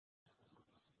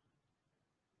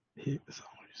Et ça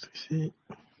enregistre ici.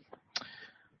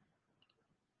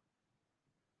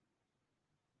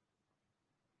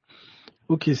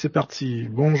 Ok, c'est parti.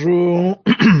 Bonjour,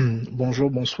 bonjour,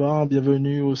 bonsoir,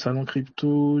 bienvenue au Salon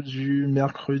Crypto du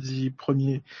mercredi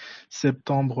 1er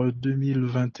septembre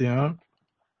 2021.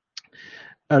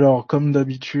 Alors, comme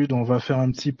d'habitude, on va faire un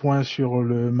petit point sur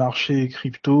le marché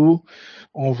crypto.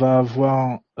 On va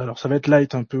voir, alors ça va être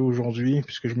light un peu aujourd'hui,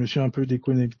 puisque je me suis un peu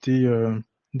déconnecté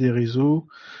des réseaux.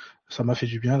 Ça m'a fait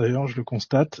du bien d'ailleurs, je le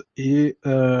constate. Et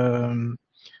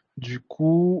du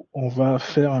coup, on va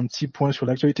faire un petit point sur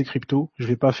l'actualité crypto. Je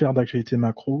vais pas faire d'actualité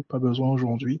macro, pas besoin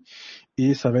aujourd'hui.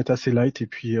 Et ça va être assez light et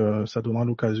puis ça donnera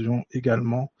l'occasion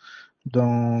également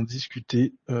d'en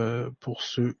discuter pour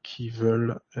ceux qui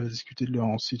veulent discuter de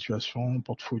leur situation,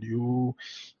 portfolio,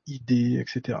 idées,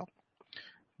 etc.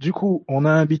 Du coup, on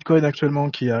a un Bitcoin actuellement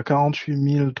qui est à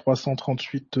 48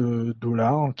 338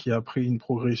 $, qui a pris une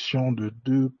progression de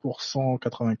 2%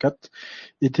 84.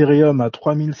 Ethereum à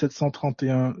 3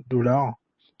 731 $,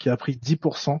 qui a pris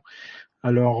 10%.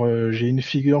 Alors, j'ai une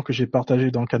figure que j'ai partagée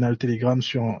dans le canal Telegram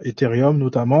sur Ethereum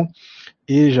notamment,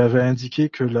 et j'avais indiqué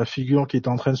que la figure qui est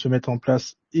en train de se mettre en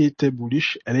place était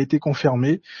bullish. Elle a été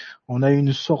confirmée. On a eu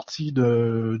une sortie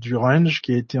du range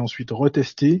qui a été ensuite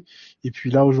retestée. Et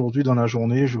puis là, aujourd'hui, dans la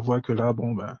journée, je vois que là,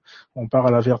 on part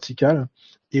à la verticale.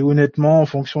 Et honnêtement, en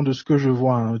fonction de ce que je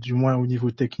vois, hein, du moins au niveau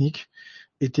technique,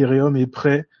 Ethereum est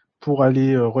prêt pour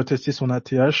aller retester son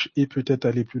ATH et peut-être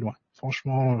aller plus loin.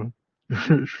 Franchement,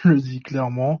 je le dis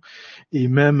clairement. Et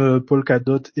même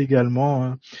Polkadot également,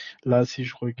 hein. Là, si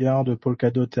je regarde,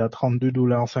 Polkadot est à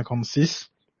 32,56 $.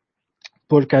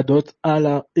 Polkadot a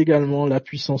là également la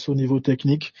puissance au niveau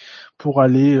technique pour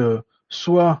aller,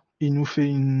 soit il nous fait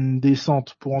une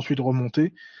descente pour ensuite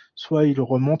remonter, soit il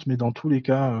remonte, mais dans tous les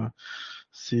cas,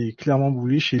 c'est clairement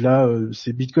bullish. Et là,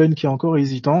 c'est Bitcoin qui est encore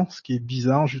hésitant, ce qui est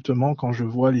bizarre justement quand je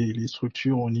vois les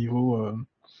structures au niveau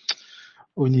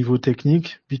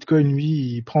technique. Bitcoin,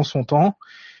 lui, il prend son temps.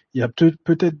 Il y a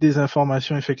peut-être des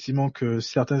informations effectivement que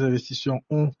certains investisseurs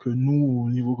ont que nous, au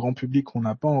niveau grand public, on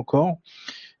n'a pas encore.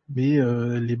 Mais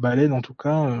les baleines, en tout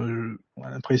cas, on a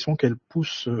l'impression qu'elles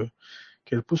poussent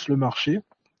le marché.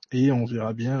 Et on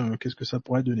verra bien qu'est-ce que ça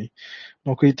pourrait donner.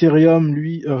 Donc Ethereum,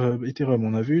 lui, Ethereum,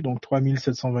 on a vu, donc 3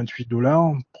 728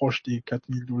 $, proche des 4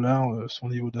 000 $, son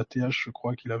niveau d'ATH, je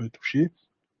crois qu'il avait touché.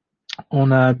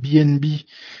 On a BNB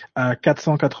à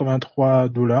 483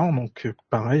 $, donc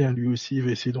pareil, hein, lui aussi il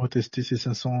va essayer de retester ses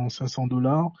 500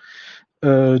 $.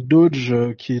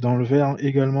 Doge qui est dans le vert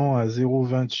également à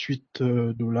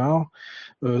 0,28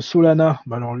 $. Solana,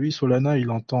 alors lui Solana il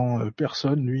entend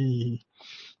personne, lui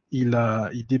il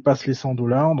dépasse les 100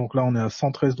 $, donc là on est à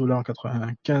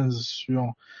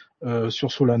 113,95 $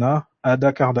 sur Solana.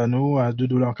 ADA Cardano à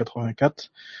 2,84 $.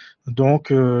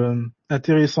 Donc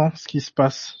intéressant ce qui se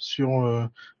passe sur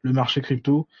le marché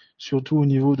crypto, surtout au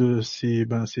niveau de ces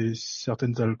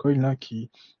certaines altcoins là qui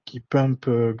pump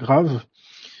grave.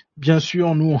 Bien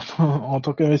sûr, nous en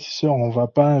tant qu'investisseurs, on va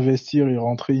pas investir et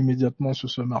rentrer immédiatement sur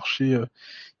ce marché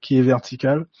qui est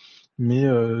vertical, mais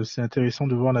c'est intéressant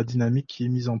de voir la dynamique qui est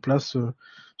mise en place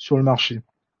sur le marché.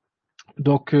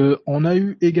 Donc on a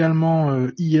eu également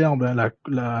hier la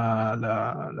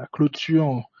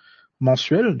clôture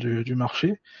mensuelle du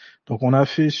marché. Donc on a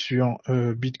fait sur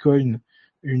Bitcoin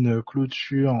une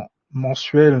clôture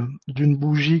mensuelle d'une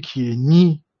bougie qui est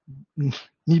ni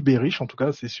bearish, en tout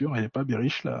cas c'est sûr, elle n'est pas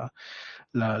bearish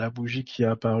la bougie qui est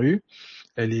apparue.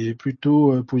 Elle est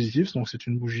plutôt positive, donc c'est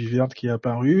une bougie verte qui est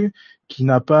apparue, qui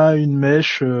n'a pas une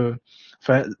mèche.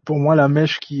 Enfin, pour moi, la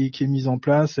mèche qui est mise en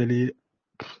place, elle est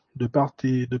de part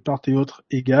et autre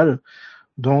égale.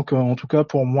 Donc, en tout cas,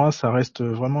 pour moi, ça reste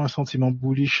vraiment un sentiment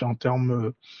bullish en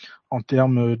termes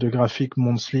de graphique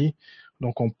monthly.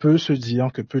 Donc, on peut se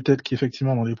dire que peut-être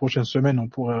qu'effectivement, dans les prochaines semaines, on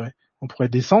pourrait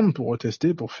descendre pour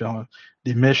retester, pour faire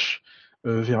des mèches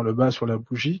vers le bas sur la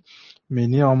bougie. Mais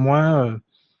néanmoins,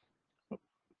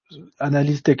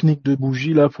 analyse technique de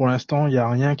bougie, là, pour l'instant, il n'y a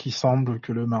rien qui semble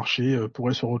que le marché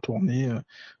pourrait se retourner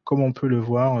comme on peut le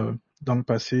voir dans le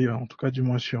passé, en tout cas du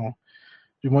moins sur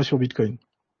Bitcoin.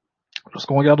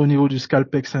 Lorsqu'on regarde au niveau du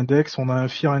Scalpex Index, on a un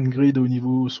Fear and Greed au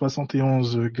niveau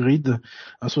 71 grid,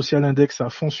 un Social Index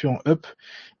à fond sur up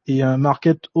et un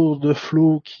Market Order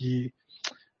Flow qui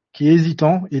est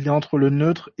hésitant. Il est entre le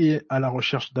neutre et à la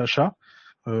recherche d'achat.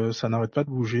 Ça n'arrête pas de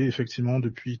bouger, effectivement,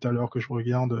 depuis tout à l'heure que je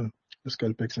regarde le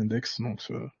Scalpex Index.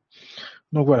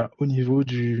 Donc voilà, au niveau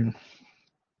du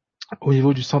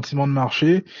sentiment de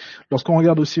marché. Lorsqu'on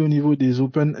regarde aussi au niveau des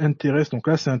open interest, donc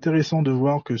là c'est intéressant de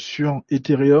voir que sur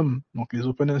Ethereum, donc les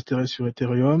open interest sur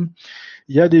Ethereum,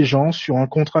 il y a des gens sur un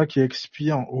contrat qui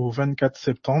expire au 24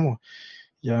 septembre,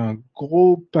 il y a un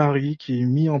gros pari qui est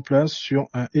mis en place sur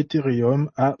un Ethereum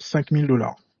à $5 000.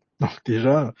 Donc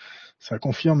déjà, ça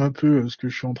confirme un peu ce que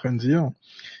je suis en train de dire.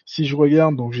 Si je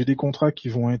regarde, donc j'ai des contrats qui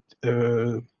vont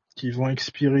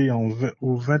expirer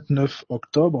au 29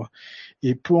 octobre.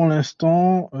 Et pour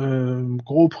l'instant,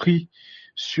 gros prix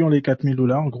sur les $4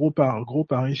 000, gros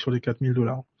pari sur les $4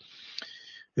 000.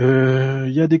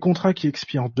 Il y a des contrats qui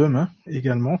expirent demain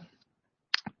également.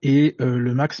 Et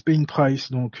le max paying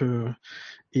price donc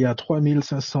est à $3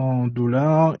 500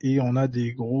 et on a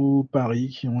des gros paris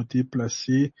qui ont été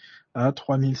placés à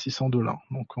 $3 600.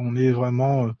 Donc on est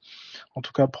vraiment en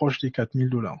tout cas proche des $4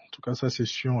 000. En tout cas ça c'est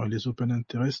sur les open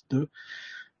interest de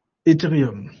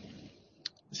Ethereum.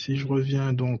 Si je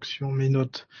reviens donc sur mes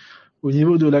notes au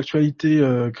niveau de l'actualité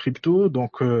crypto,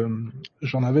 donc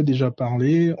j'en avais déjà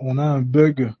parlé, on a un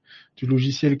bug du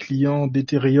logiciel client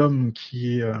d'Ethereum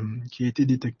qui a été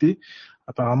détecté,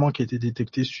 apparemment qui a été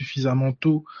détecté suffisamment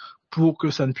tôt pour que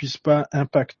ça ne puisse pas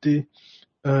impacter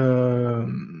la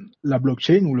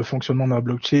blockchain ou le fonctionnement de la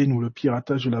blockchain ou le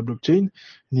piratage de la blockchain.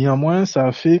 Néanmoins, ça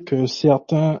a fait que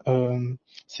certains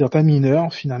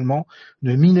mineurs finalement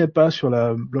ne minaient pas sur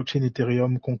la blockchain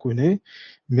Ethereum qu'on connaît,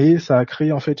 mais ça a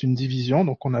créé en fait une division,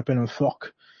 donc qu'on appelle un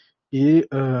fork, et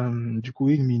du coup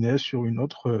ils minaient sur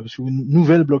sur une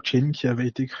nouvelle blockchain qui avait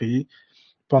été créée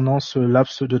pendant ce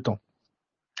laps de temps.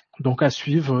 Donc à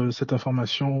suivre cette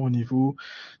information au niveau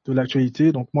de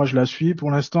l'actualité. Donc moi je la suis. Pour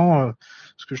l'instant,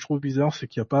 ce que je trouve bizarre, c'est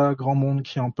qu'il n'y a pas grand monde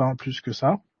qui en parle plus que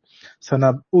ça. Ça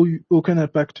n'a eu aucun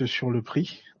impact sur le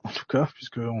prix, en tout cas,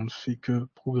 puisqu'on ne fait que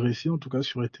progresser, en tout cas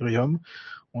sur Ethereum.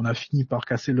 On a fini par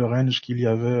casser le range qu'il y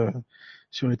avait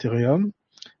sur Ethereum.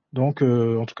 Donc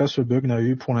en tout cas, ce bug n'a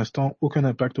eu pour l'instant aucun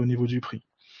impact au niveau du prix.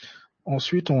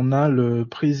 Ensuite, on a le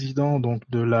président donc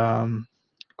de la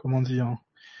comment dire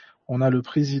on a le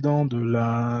président de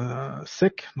la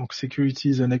SEC, donc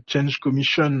Securities and Exchange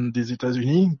Commission des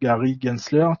États-Unis, Gary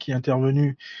Gensler, qui est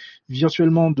intervenu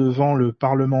virtuellement devant le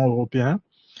Parlement européen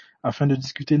afin de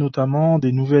discuter notamment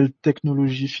des nouvelles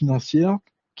technologies financières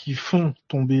qui font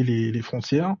tomber les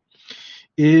frontières.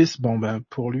 Et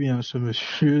pour lui, ce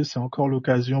monsieur, c'est encore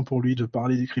l'occasion pour lui de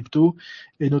parler des cryptos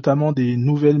et notamment des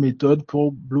nouvelles méthodes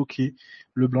pour bloquer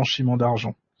le blanchiment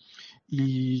d'argent.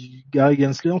 Gary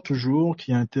Gensler toujours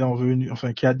qui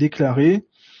a déclaré,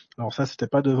 alors ça c'était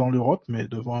pas devant l'Europe mais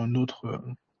devant un autre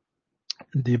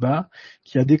débat,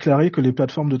 qui a déclaré que les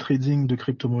plateformes de trading de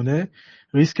crypto-monnaies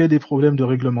risquaient des problèmes de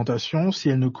réglementation si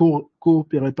elles ne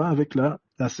coopéraient pas avec la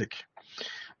SEC.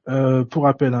 Pour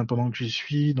rappel, pendant que j'y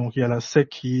suis, donc il y a la SEC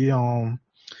qui est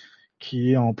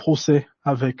en procès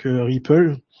avec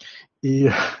Ripple. Et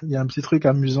il y a un petit truc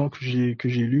amusant que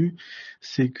j'ai lu,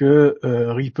 c'est que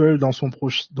Ripple dans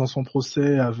son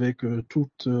procès avec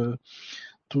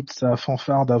toute sa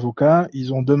fanfare d'avocats,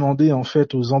 ils ont demandé en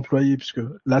fait aux employés, puisque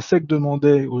la SEC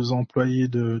demandait aux employés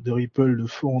de Ripple de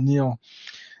fournir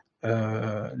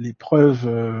les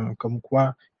preuves comme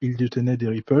quoi ils détenaient des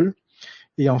Ripple.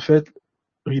 Et en fait,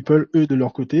 Ripple, eux, de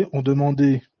leur côté, ont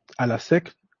demandé à la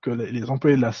SEC que les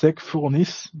employés de la SEC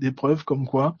fournissent des preuves comme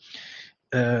quoi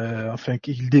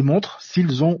qu'ils démontrent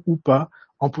s'ils ont ou pas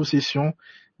en possession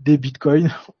des bitcoins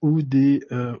ou des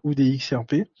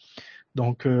XRP.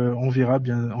 Donc on verra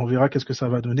qu'est-ce que ça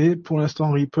va donner. Pour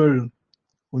l'instant, Ripple,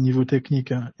 au niveau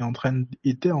technique,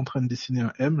 était en train de dessiner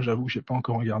un M. J'avoue que j'ai pas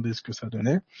encore regardé ce que ça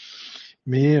donnait.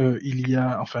 Mais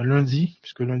lundi,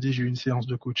 puisque lundi j'ai eu une séance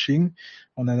de coaching,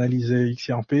 on analysait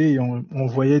XRP et on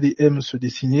voyait des M se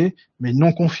dessiner, mais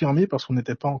non confirmés parce qu'on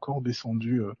n'était pas encore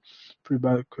descendu plus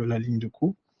bas que la ligne de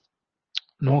coup.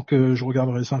 Donc je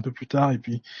regarderai ça un peu plus tard et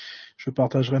puis je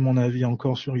partagerai mon avis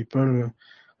encore sur Ripple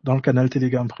dans le canal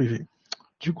Telegram privé.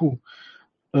 Du coup,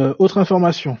 autre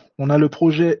information, on a le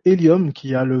projet Helium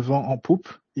qui a le vent en poupe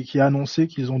et qui a annoncé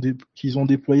qu'ils ont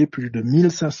déployé plus de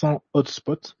 1500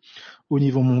 hotspots au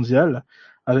niveau mondial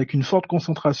avec une forte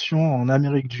concentration en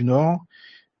Amérique du Nord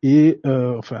et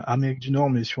Amérique du Nord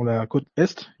mais sur la côte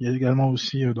est. Il y a également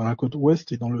aussi dans la côte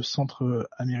ouest et dans le centre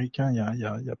américain il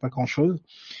y a pas grand chose.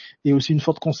 Et aussi une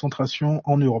forte concentration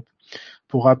en Europe.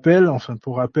 Pour rappel,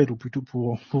 ou plutôt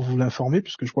pour vous l'informer,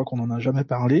 puisque je crois qu'on n'en a jamais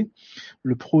parlé,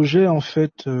 le projet en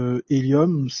fait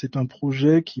Helium, c'est un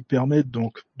projet qui permet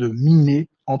donc de miner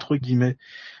entre guillemets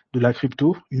de la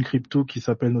crypto, une crypto qui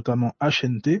s'appelle notamment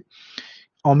HNT,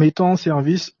 en mettant en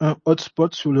service un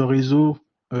hotspot sur le réseau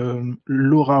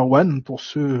LoRaWAN. Pour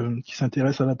ceux qui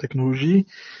s'intéressent à la technologie,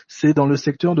 c'est dans le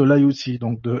secteur de l'IoT,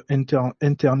 donc de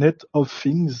Internet of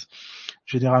Things.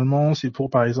 Généralement, c'est pour,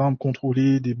 par exemple,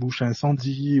 contrôler des bouches à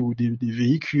incendie ou des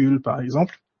véhicules, par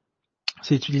exemple.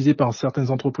 C'est utilisé par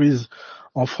certaines entreprises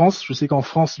en France. Je sais qu'en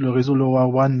France, le réseau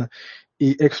LoRaWAN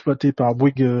est exploité par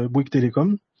Bouygues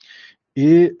Telecom.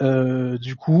 Et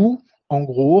du coup, en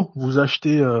gros, vous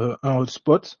achetez un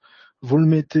hotspot, vous le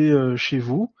mettez chez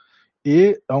vous,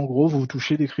 et en gros, vous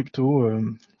touchez des cryptos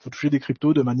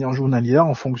de manière journalière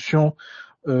en fonction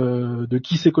de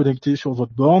qui s'est connecté sur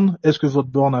votre borne, est-ce que votre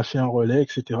borne a fait un relais,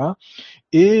 etc.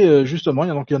 Et justement, il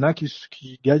y en a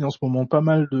qui gagnent en ce moment pas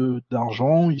mal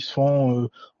d'argent. Ils se font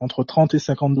entre 30 et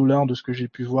 50 dollars de ce que j'ai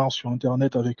pu voir sur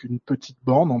Internet avec une petite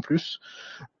borne en plus.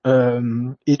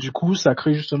 Et du coup, ça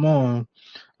crée justement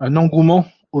un engouement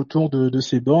autour de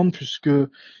ces bornes, puisque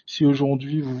si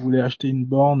aujourd'hui vous voulez acheter une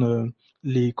borne,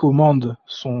 les commandes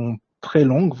sont très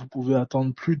longues, vous pouvez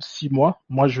attendre plus de 6 mois.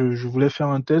 Moi, je voulais faire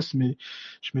un test, mais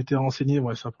je m'étais renseigné,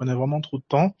 ouais, ça prenait vraiment trop de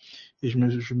temps, et je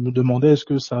me demandais est-ce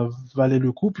que ça valait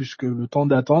le coup, puisque le temps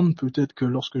d'attendre, peut-être que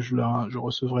lorsque je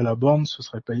recevrai la borne, ce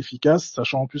serait pas efficace,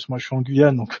 sachant en plus, moi je suis en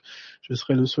Guyane, donc je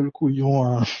serais le seul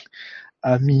couillon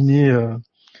à miner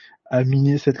à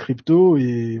miner cette crypto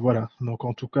et voilà. Donc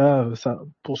en tout cas, ça,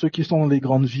 pour ceux qui sont dans les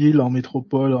grandes villes, en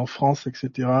métropole, en France,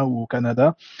 etc. ou au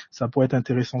Canada, ça pourrait être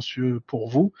intéressant pour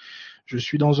vous. Je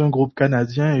suis dans un groupe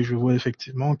canadien et je vois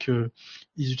effectivement que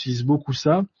ils utilisent beaucoup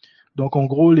ça. Donc en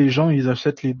gros, les gens, ils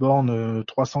achètent les bornes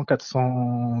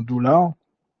 300-400 dollars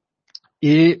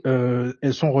et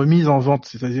elles sont remises en vente.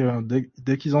 C'est-à-dire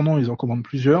dès qu'ils en ont, ils en commandent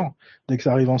plusieurs. Dès que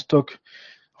ça arrive en stock,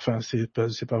 enfin c'est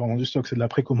pas vraiment du stock, c'est de la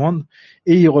précommande,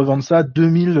 et ils revendent ça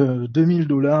 2000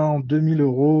 dollars, 2000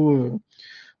 euros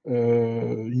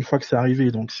une fois que c'est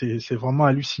arrivé. Donc c'est vraiment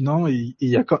hallucinant et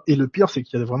le pire c'est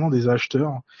qu'il y a vraiment des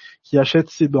acheteurs qui achètent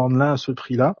ces bornes-là à ce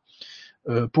prix-là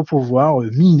pour pouvoir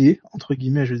miner entre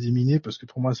guillemets, je dis miner parce que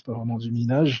pour moi c'est pas vraiment du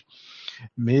minage,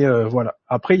 mais voilà.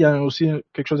 Après il y a aussi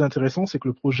quelque chose d'intéressant, c'est que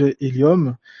le projet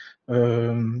Helium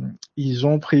ils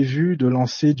ont prévu de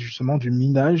lancer justement du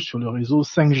minage sur le réseau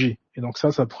 5G. Et donc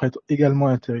ça pourrait être également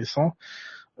intéressant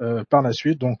par la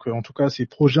suite. Donc en tout cas, c'est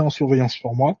projet en surveillance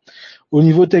pour moi. Au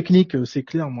niveau technique, c'est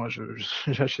clair, moi je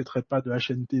j'achèterai pas de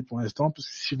HNT pour l'instant, parce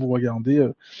que si vous regardez,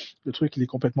 le truc il est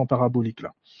complètement parabolique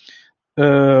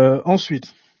là.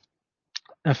 Ensuite,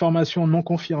 information non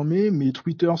confirmée, mais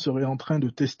Twitter serait en train de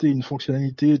tester une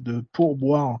fonctionnalité de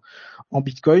pourboire en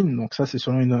Bitcoin. Donc ça, c'est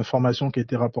selon une information qui a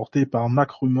été rapportée par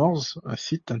MacRumors, un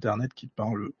site internet qui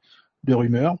parle de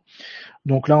rumeurs.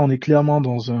 Donc là, on est clairement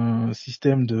dans un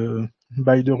système de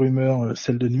buy de rumeurs,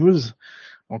 sell de news.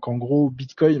 Donc en gros,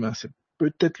 Bitcoin, ben, c'est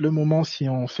peut-être le moment, si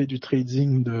on fait du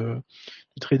trading de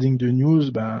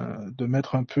news, ben, de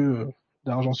mettre un peu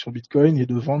d'argent sur Bitcoin et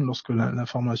de vendre lorsque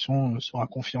l'information sera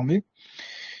confirmée.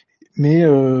 Mais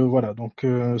voilà, donc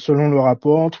selon le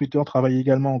rapport, Twitter travaille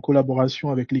également en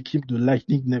collaboration avec l'équipe de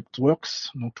Lightning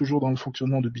Networks, donc toujours dans le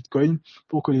fonctionnement de Bitcoin,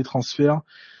 pour que les transferts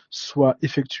soient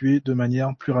effectués de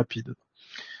manière plus rapide.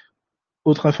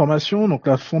 Autre information, donc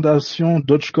la fondation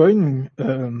Dogecoin,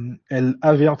 elle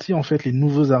avertit en fait les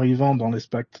nouveaux arrivants dans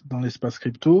l'espace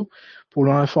crypto pour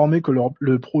leur informer que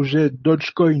le projet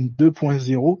Dogecoin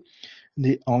 2.0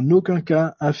 n'est en aucun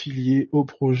cas affilié au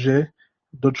projet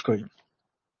Dogecoin.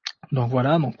 Donc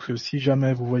voilà, donc si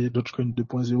jamais vous voyez Dogecoin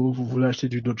 2.0, vous voulez acheter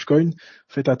du Dogecoin,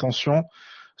 faites attention,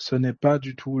 ce n'est pas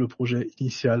du tout le projet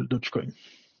initial Dogecoin.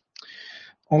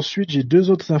 Ensuite, j'ai deux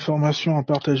autres informations à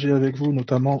partager avec vous,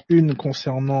 notamment une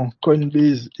concernant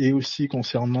Coinbase et aussi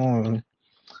concernant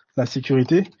la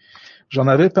sécurité. J'en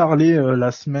avais parlé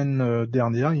la semaine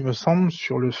dernière, il me semble,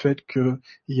 sur le fait qu'il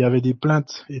y avait des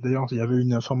plaintes, et d'ailleurs il y avait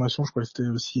une information, je crois que c'était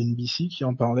aussi NBC qui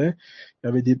en parlait, il y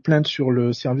avait des plaintes sur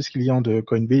le service client de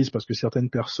Coinbase parce que certaines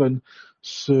personnes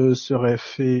se seraient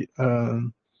fait,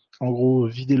 en gros,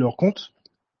 vider leur compte.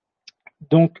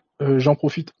 Donc j'en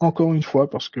profite encore une fois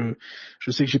parce que je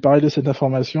sais que j'ai parlé de cette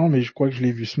information, mais je crois que je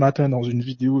l'ai vu ce matin dans une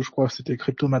vidéo, je crois que c'était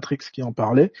Cryptomatrix qui en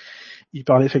parlait. Il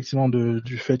parlait effectivement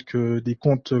du fait que des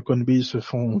comptes Coinbase se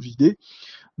font vider.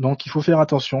 Donc il faut faire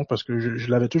attention parce que je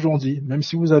l'avais toujours dit, même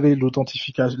si vous avez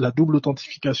la double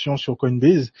authentification sur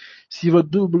Coinbase, si votre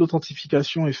double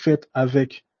authentification est faite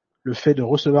avec le fait de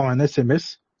recevoir un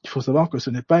SMS, il faut savoir que ce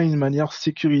n'est pas une manière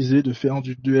sécurisée de faire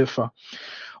du 2FA.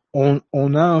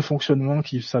 On a un fonctionnement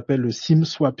qui s'appelle le SIM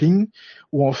swapping,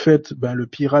 où en fait, ben, le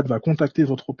pirate va contacter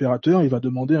votre opérateur et va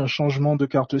demander un changement de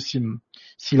carte SIM.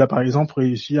 S'il a par exemple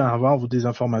réussi à avoir des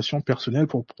informations personnelles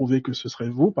pour prouver que ce serait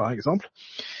vous, par exemple.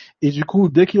 Et du coup,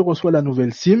 dès qu'il reçoit la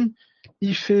nouvelle SIM,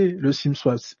 il fait le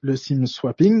SIM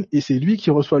swapping et c'est lui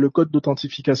qui reçoit le code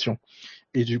d'authentification.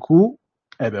 Et du coup,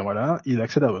 eh ben voilà, il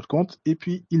accède à votre compte et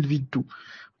puis il vide tout.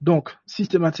 Donc,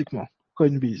 systématiquement,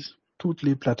 Coinbase, toutes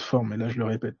les plateformes, et là je le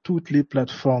répète, toutes les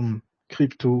plateformes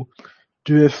crypto,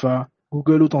 2FA,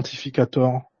 Google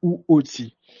Authentificator ou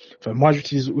OTI. Enfin, moi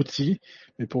j'utilise OTI,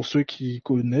 mais pour ceux qui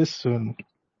connaissent,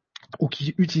 ou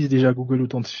qui utilisent déjà Google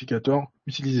Authentificator,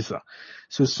 utilisez ça.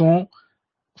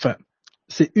 Enfin,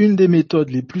 c'est une des méthodes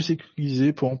les plus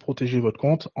sécurisées pour en protéger votre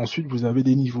compte. Ensuite, vous avez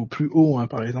des niveaux plus hauts, hein.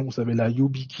 Par exemple, vous avez la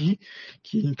YubiKey,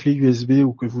 qui est une clé USB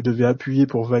ou que vous devez appuyer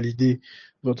pour valider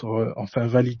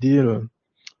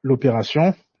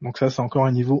l'opération. Donc ça, c'est encore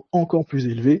un niveau encore plus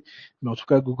élevé. Mais en tout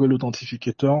cas, Google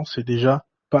Authentificator, c'est déjà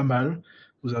pas mal.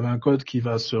 Vous avez un code qui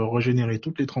va se régénérer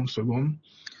toutes les 30 secondes.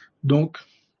 Donc,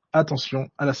 attention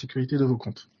à la sécurité de vos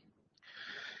comptes.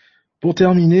 Pour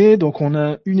terminer, donc on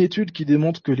a une étude qui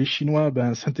démontre que les Chinois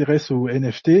s'intéressent aux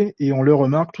NFT et on le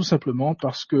remarque tout simplement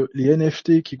parce que les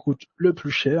NFT qui coûtent le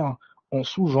plus cher ont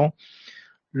souvent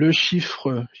le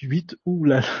chiffre 8 ou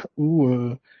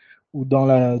dans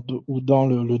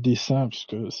le dessin,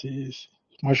 puisque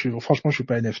franchement je suis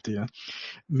pas NFT, hein.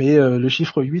 Mais le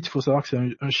chiffre 8, il faut savoir que c'est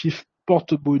un chiffre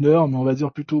porte-bonheur, mais on va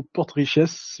dire plutôt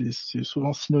porte-richesse. C'est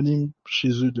souvent synonyme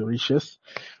chez eux de richesse,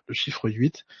 le chiffre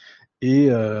 8. Et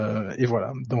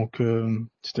voilà, donc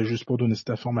c'était juste pour donner cette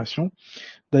information.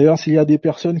 D'ailleurs, s'il y a des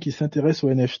personnes qui s'intéressent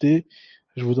aux NFT,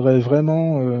 je voudrais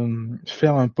vraiment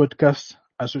faire un podcast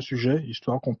à ce sujet,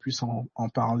 histoire qu'on puisse en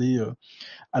parler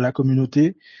à la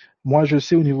communauté. Moi, je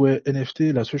sais au niveau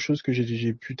NFT, la seule chose que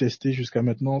j'ai pu tester jusqu'à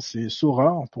maintenant, c'est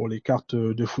Sora pour les cartes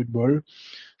de football.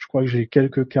 Je crois que j'ai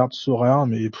quelques cartes Sora,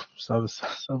 mais ça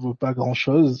vaut pas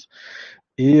grand-chose.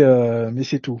 Mais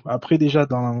c'est tout. Après, déjà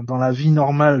dans la vie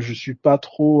normale, je suis pas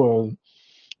trop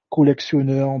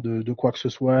collectionneur de quoi que ce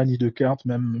soit, ni de cartes.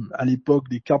 Même à l'époque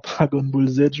des cartes Dragon Ball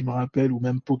Z, je me rappelle, ou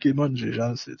même Pokémon,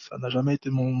 ça n'a jamais été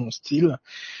mon style.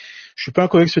 Je suis pas un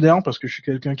collectionneur parce que je suis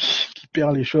quelqu'un qui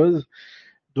perd les choses.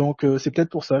 Donc c'est peut-être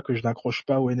pour ça que je n'accroche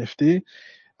pas aux NFT.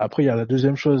 Après, il y a la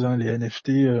deuxième chose, hein, les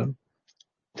NFT.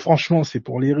 Franchement, c'est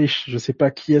pour les riches. Je sais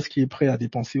pas qui est prêt à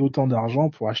dépenser autant d'argent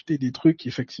pour acheter des trucs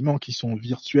effectivement qui sont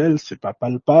virtuels, c'est pas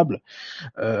palpable.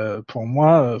 Pour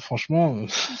moi, franchement,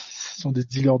 ce sont des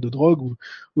dealers de drogue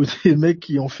ou des mecs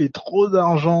qui ont fait trop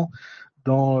d'argent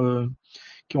dans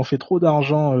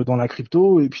dans la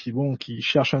crypto et puis bon, qui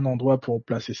cherchent un endroit pour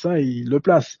placer ça et ils le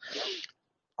placent.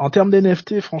 En termes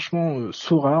d'NFT, franchement,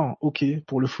 Sora, ok,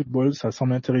 pour le football, ça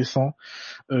semble intéressant.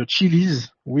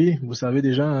 Chiliz, oui, vous savez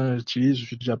déjà, hein, Chiliz, je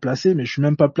suis déjà placé, mais je suis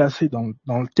même pas placé dans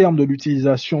le terme de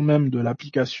l'utilisation même de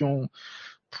l'application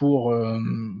pour euh,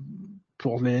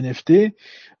 pour les NFT.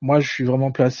 Moi, je suis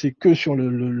vraiment placé que sur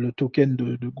le token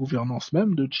de gouvernance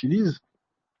même de Chiliz.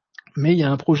 Mais il y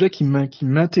a un projet qui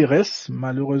m'intéresse.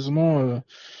 Malheureusement,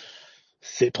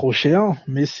 c'est trop cher,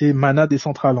 mais c'est Mana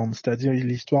Decentraland, c'est-à-dire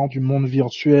l'histoire du monde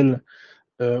virtuel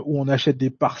où on achète des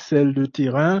parcelles de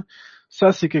terrain.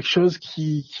 Ça, c'est quelque chose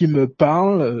qui me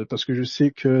parle parce que je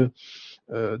sais que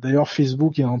d'ailleurs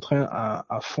Facebook est en train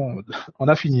à fond. On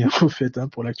a fini au fait hein,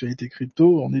 pour l'actualité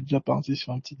crypto. On est déjà parti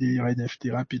sur un petit délire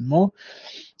NFT rapidement,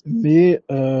 mais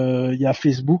il y a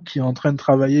Facebook qui est en train de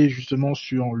travailler justement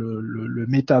sur le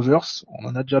metaverse. On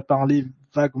en a déjà parlé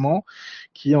vaguement,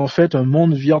 qui est en fait un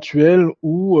monde virtuel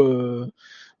où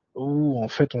en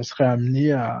fait on serait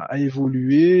amené à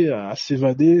évoluer, à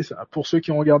s'évader. Pour ceux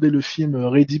qui ont regardé le film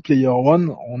Ready Player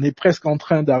One, on est presque en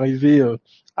train d'arriver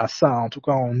à ça. En tout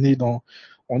cas, on est dans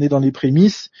les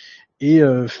prémices et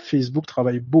Facebook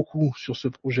travaille beaucoup sur ce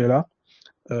projet-là,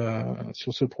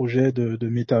 sur ce projet de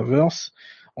metaverse.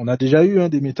 On a déjà eu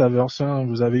des metaverses. Hein.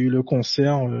 Vous avez eu le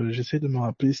concert. J'essaie de me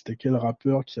rappeler, c'était quel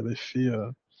rappeur qui avait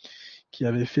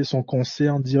fait son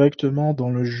concert directement dans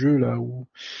le jeu là où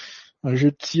un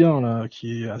jeu de tir là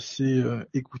qui est assez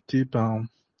écouté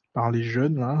par les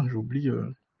jeunes là.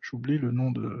 J'oublie le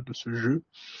nom de ce jeu.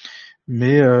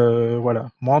 Mais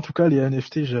voilà. Moi en tout cas les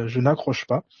NFT je n'accroche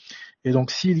pas. Et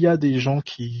donc s'il y a des gens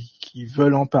qui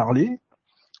veulent en parler,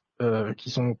 qui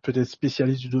sont peut-être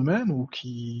spécialistes du domaine ou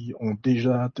qui ont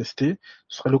déjà testé,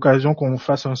 ce serait l'occasion qu'on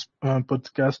fasse un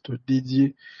podcast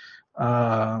dédié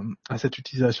à cette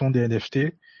utilisation des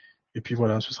NFT. Et puis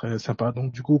voilà, ce serait sympa.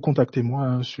 Donc du coup, contactez-moi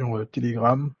hein, sur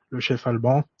Telegram, le chef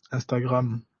Alban,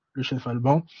 Instagram, le chef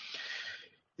Alban,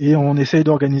 et on essaye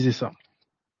d'organiser ça.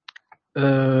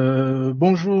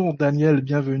 Bonjour Daniel,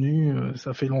 bienvenue.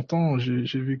 Ça fait longtemps,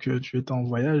 j'ai vu que tu étais en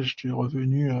voyage, tu es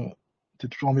revenu, tu es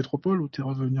toujours en métropole ou tu es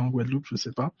revenu en Guadeloupe, je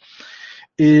sais pas.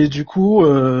 Et du coup,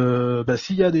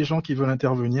 s'il y a des gens qui veulent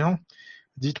intervenir,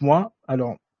 dites-moi.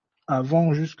 Alors,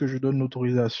 avant juste que je donne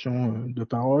l'autorisation de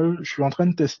parole, je suis en train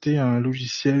de tester un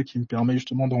logiciel qui me permet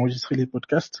justement d'enregistrer les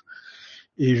podcasts.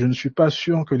 Et je ne suis pas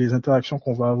sûr que les interactions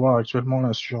qu'on va avoir actuellement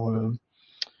là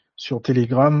sur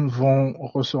Telegram vont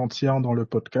ressentir dans le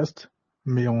podcast.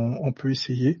 Mais on peut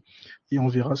essayer et on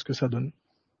verra ce que ça donne.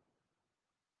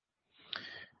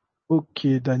 Ok,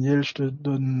 Daniel, je te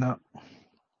donne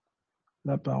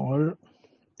la parole.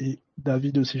 Et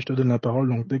David aussi, je te donne la parole.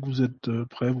 Donc dès que vous êtes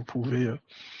prêt, vous pouvez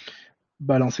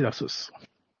balancer la sauce.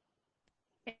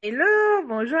 Hello,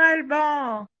 bonjour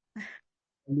Alban.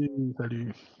 Salut,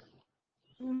 salut.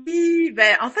 Oui,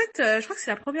 ben en fait, je crois que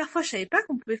c'est la première fois, je savais pas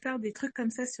qu'on pouvait faire des trucs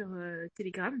comme ça sur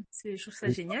Telegram. Je trouve ça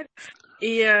génial.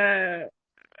 Et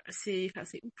c'est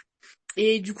ouf.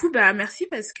 Et du coup, bah merci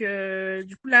parce que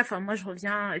du coup là, enfin moi je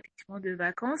reviens effectivement de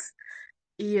vacances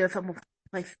et enfin bon,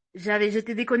 bref,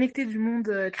 j'étais déconnectée du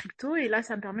monde crypto et là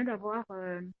ça me permet d'avoir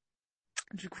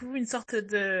du coup une sorte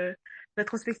de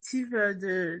rétrospective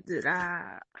de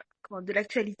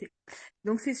l'actualité.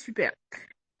 Donc c'est super.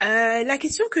 La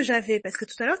question que j'avais, parce que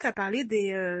tout à l'heure, tu as parlé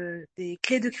des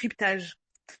clés de cryptage.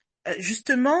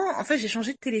 Justement, en fait, j'ai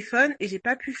changé de téléphone et j'ai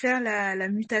pas pu faire la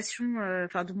mutation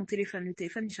enfin, de mon téléphone. Le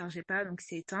téléphone, il chargeait pas, donc il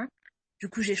s'est éteint. Du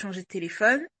coup, j'ai changé de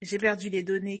téléphone. J'ai perdu les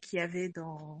données qu'il y avait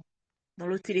dans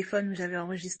l'autre téléphone où j'avais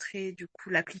enregistré, du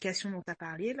coup, l'application dont tu as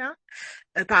parlé, là,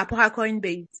 par rapport à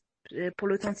Coinbase, pour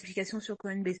l'authentification sur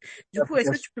Coinbase. Du coup,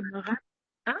 est-ce que tu peux me rappeler?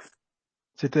 Hein.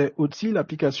 C'était aussi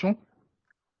l'application?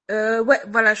 Ouais,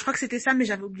 voilà, je crois que c'était ça, mais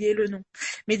j'avais oublié le nom.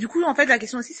 Mais du coup, en fait, la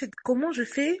question aussi, c'est comment je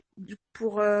fais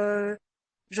pour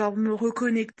genre me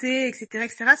reconnecter, etc.,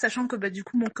 etc., sachant que bah du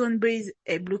coup mon Coinbase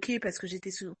est bloqué parce que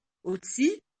j'étais sur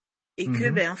OTI et que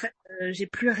Mhm. ben en fait j'ai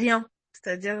plus rien.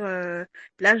 C'est-à-dire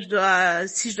là,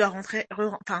 si je dois rentrer,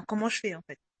 enfin comment je fais en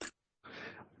fait?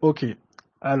 Ok.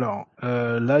 Alors,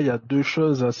 là, il y a deux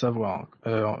choses à savoir.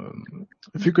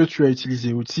 Vu que tu as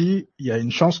utilisé outils, il y a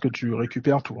une chance que tu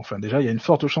récupères tout. Enfin, déjà, il y a une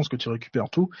forte chance que tu récupères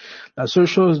tout. La seule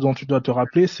chose dont tu dois te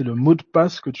rappeler, c'est le mot de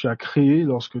passe que tu as créé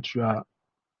lorsque tu as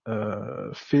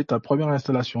fait ta première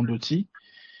installation d'outils.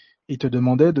 Il te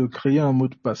demandait de créer un mot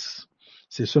de passe.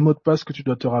 C'est ce mot de passe que tu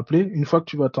dois te rappeler. Une fois que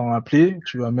tu vas t'en rappeler,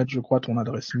 tu vas mettre, je crois, ton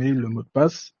adresse mail, le mot de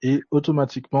passe, et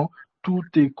automatiquement, tous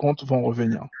tes comptes vont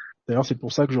revenir. D'ailleurs, c'est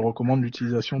pour ça que je recommande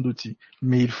l'utilisation d'outils.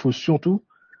 Mais il faut surtout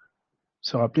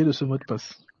se rappeler de ce mot de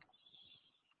passe.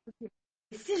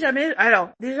 Et si jamais, alors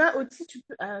déjà OTI,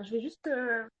 je vais juste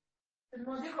te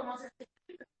demander comment ça se fait.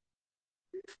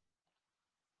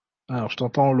 Alors, je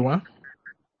t'entends au loin.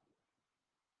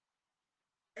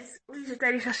 Oui, j'étais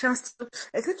allée chercher un stylo.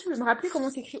 Est-ce que tu peux me rappeler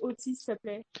comment s'écrit OTI, s'il te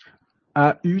plaît?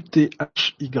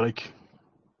 A-U-T-H-Y.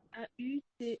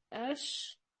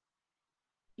 A-U-T-H-Y.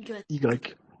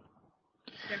 Y.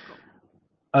 D'accord.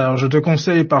 Alors, je te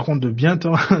conseille par contre de bien,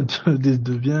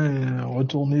 de bien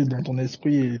retourner dans ton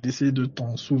esprit et d'essayer de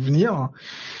t'en souvenir,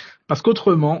 parce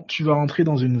qu'autrement, tu vas rentrer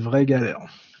dans une vraie galère.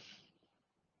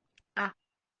 Ah,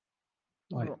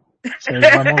 Ouais. bon. Ce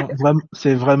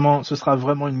sera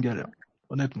vraiment une galère,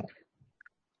 honnêtement.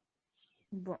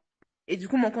 Bon. Et du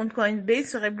coup, mon compte Coinbase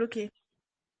serait bloqué.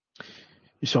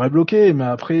 Il serait bloqué, mais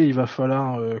après, il va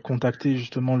falloir contacter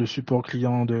justement le support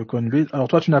client de Coinbase. Alors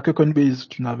toi, tu n'as que Coinbase,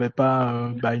 tu n'avais pas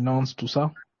Binance, tout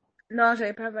ça? Non,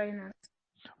 j'avais pas Binance.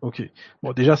 Ok.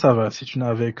 Bon, déjà, ça va. Si tu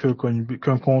n'avais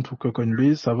qu'un compte ou que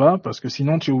Coinbase, ça va, parce que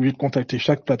sinon, tu es obligé de contacter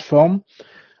chaque plateforme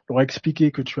pour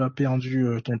expliquer que tu as perdu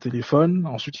ton téléphone.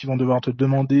 Ensuite, ils vont devoir te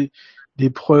demander des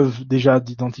preuves déjà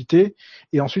d'identité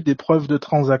et ensuite des preuves de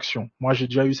transaction. Moi, j'ai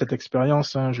déjà eu cette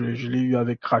expérience, hein, je l'ai eu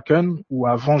avec Kraken, où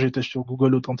avant j'étais sur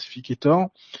Google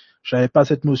Authentificator. J'avais pas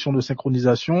cette notion de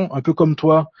synchronisation. Un peu comme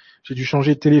toi, j'ai dû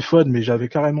changer de téléphone, mais j'avais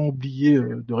carrément oublié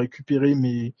de récupérer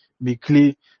mes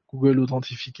clés Google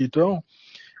Authentificator.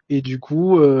 Et du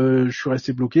coup, je suis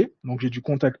resté bloqué. Donc j'ai dû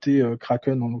contacter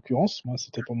Kraken en l'occurrence. Moi,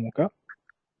 c'était pas mon cas.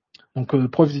 Donc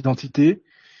preuve d'identité,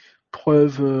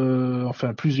 preuve,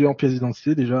 enfin plusieurs pièces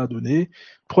d'identité déjà à donner,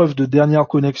 preuve de dernière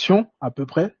connexion à peu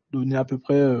près, donner à peu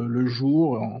près le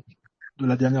jour de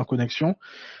la dernière connexion.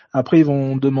 Après ils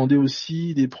vont demander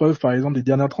aussi des preuves, par exemple des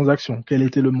dernières transactions, quel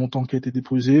était le montant qui a été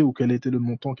déposé ou quel était le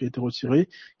montant qui a été retiré,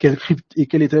 et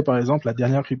quelle était par exemple la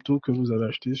dernière crypto que vous avez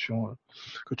acheté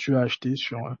que tu as acheté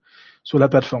sur la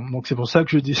plateforme. Donc c'est pour ça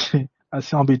que je dis c'est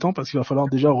assez embêtant parce qu'il va falloir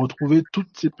déjà retrouver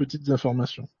toutes ces petites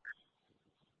informations.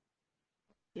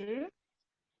 Ok.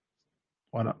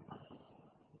 Voilà.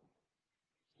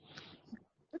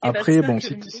 Ok, bah Après, j'espère bon, que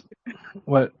le niveau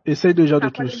ouais, essaye déjà de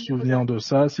sera te pas le niveau d'un. souvenir de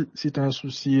ça. Si tu as un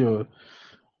souci,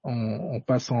 on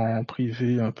passe en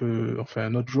privé un peu, enfin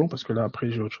un autre jour, parce que là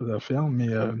après j'ai autre chose à faire, mais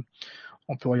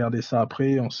on peut regarder ça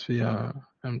après, on se fait un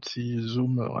petit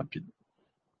zoom rapide.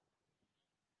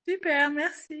 Super,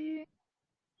 merci.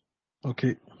 Ok.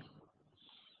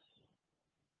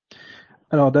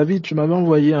 Alors David, tu m'avais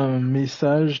envoyé un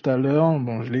message tout à l'heure.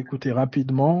 Bon, je l'ai écouté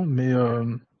rapidement, mais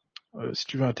si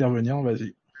tu veux intervenir,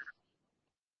 vas-y.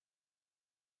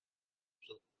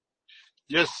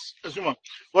 Yes, excuse-moi.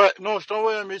 Ouais, non, je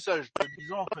t'envoie un message te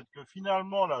disant en fait que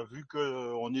finalement là, vu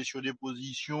que on est sur des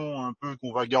positions un peu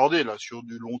qu'on va garder là sur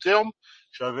du long terme,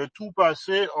 j'avais tout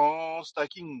passé en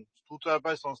stacking, tout à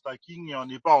passe en stacking et en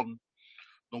épargne.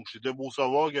 Donc c'était pour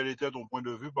savoir quel était ton point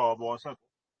de vue par rapport à ça.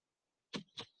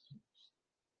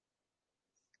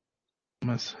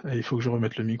 Mince, il faut que je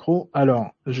remette le micro.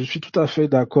 Alors, je suis tout à fait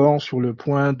d'accord sur le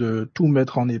point de tout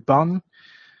mettre en épargne.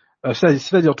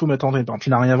 C'est-à-dire tout mettre en épargne.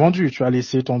 Tu n'as rien vendu, tu as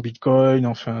laissé ton Bitcoin,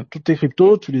 enfin, toutes tes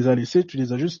cryptos, tu les as laissés, tu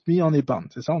les as juste mis en épargne.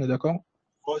 C'est ça, on est d'accord?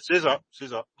 Ouais, c'est ça, c'est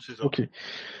ça, c'est ça. Ok.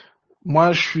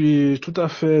 Moi, je suis tout à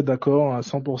fait d'accord à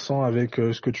 100% avec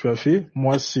ce que tu as fait.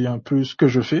 Moi, c'est un peu ce que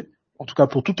je fais. En tout cas,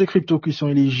 pour toutes les cryptos qui sont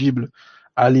éligibles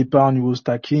à l'épargne ou au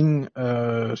stacking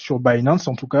sur Binance,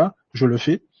 en tout cas, je le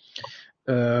fais.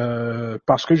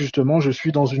 Parce que justement, je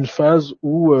suis dans une phase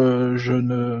où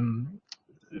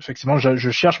effectivement,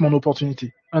 je cherche mon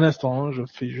opportunité. Un instant, hein, je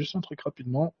fais juste un truc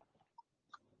rapidement.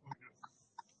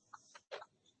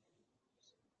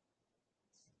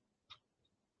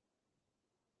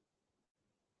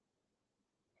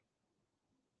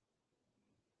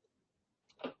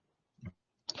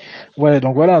 Ouais,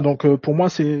 donc voilà, donc pour moi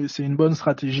c'est une bonne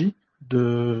stratégie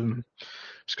de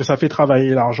parce que ça fait travailler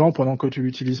l'argent pendant que tu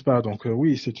l'utilises pas. Donc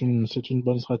oui, c'est une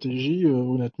bonne stratégie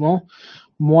honnêtement.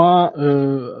 Moi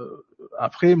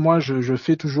après moi je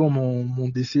fais toujours mon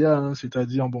DCA, hein,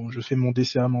 c'est-à-dire bon, je fais mon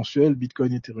DCA mensuel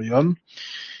Bitcoin Ethereum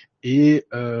et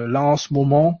là en ce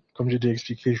moment, comme j'ai déjà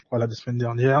expliqué je crois la semaine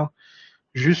dernière,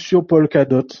 juste sur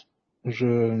Polkadot,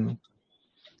 je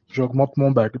j'augmente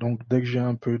mon bac. Donc dès que j'ai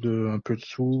un peu de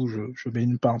sous, je mets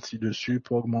une partie dessus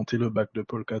pour augmenter le bac de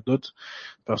Polkadot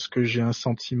parce que j'ai un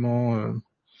sentiment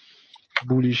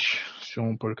bullish sur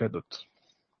mon Polkadot.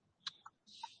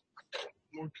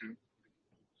 Ok.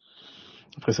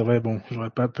 Après c'est vrai, bon, j'aurais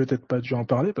peut-être pas dû en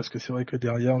parler parce que c'est vrai que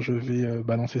derrière je vais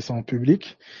balancer ça en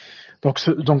public. Donc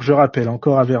je rappelle,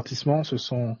 encore avertissement, ce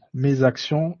sont mes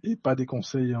actions et pas des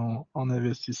conseils en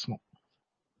investissement.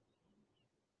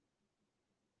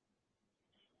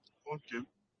 Ok,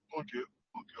 ok,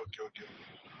 ok, ok, ok.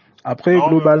 Après, Non, mais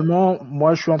globalement,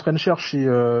 moi, je suis en train de chercher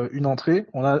une entrée.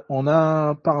 On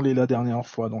a parlé la dernière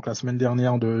fois, donc la semaine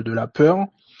dernière, de la peur.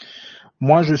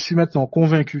 Moi, je suis maintenant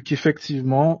convaincu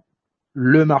qu'effectivement,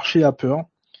 le marché a peur.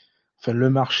 Enfin, le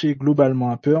marché globalement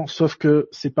a peur, sauf que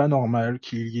c'est pas normal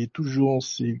qu'il y ait toujours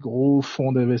ces gros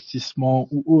fonds d'investissement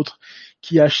ou autres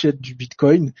qui achètent du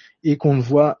Bitcoin et qu'on ne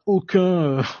voit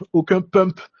aucun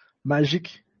pump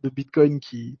magique de Bitcoin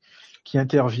qui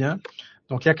intervient.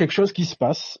 Donc il y a quelque chose qui se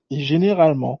passe et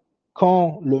généralement,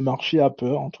 quand le marché a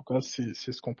peur, en tout cas c'est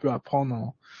ce qu'on peut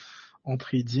apprendre en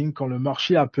trading, quand le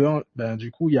marché a peur, ben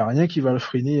du coup il y a rien qui va le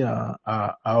freiner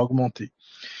à augmenter.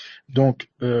 Donc,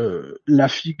 la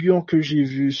figure que j'ai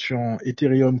vue sur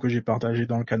Ethereum que j'ai partagée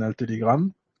dans le canal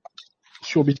Telegram,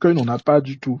 sur Bitcoin, on n'a pas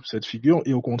du tout cette figure.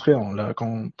 Et au contraire,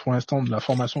 pour l'instant, de la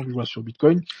formation que je vois sur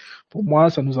Bitcoin, pour moi,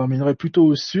 ça nous emmènerait plutôt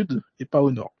au sud et pas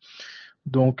au nord.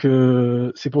 Donc,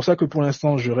 c'est pour ça que pour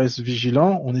l'instant, je reste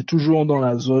vigilant. On est toujours dans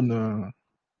la zone.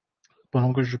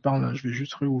 Pendant que je parle, je vais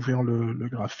juste réouvrir le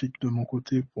graphique de mon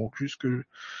côté pour juste que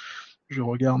je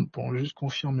regarde, pour juste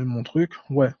confirmer mon truc.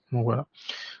 Ouais, donc voilà.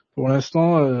 Pour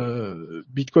l'instant,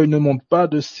 Bitcoin ne montre pas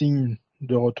de signe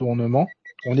de retournement.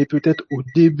 On est peut-être au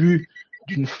début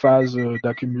d'une phase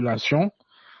d'accumulation.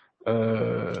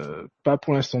 Pas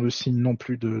pour l'instant de signe non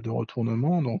plus de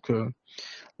retournement. Donc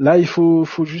là, il faut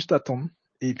juste attendre.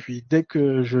 Et puis dès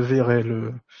que je verrai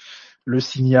le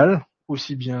signal,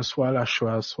 aussi bien soit à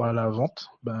l'achat, soit à la vente,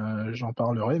 ben j'en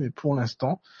parlerai. Mais pour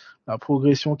l'instant, la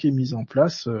progression qui est mise en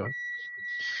place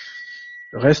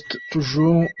reste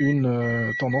toujours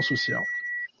une tendance haussière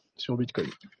sur Bitcoin.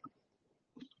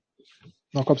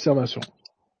 Donc observation.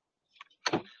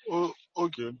 oh,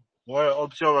 ok. Ouais,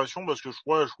 observation parce que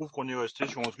je trouve qu'on est resté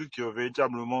sur un truc qui est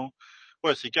véritablement,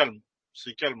 ouais, c'est calme,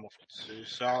 en fait. C'est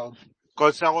ça,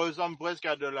 quand ça ressemble presque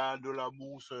à de la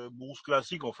bourse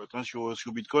classique en fait. Hein,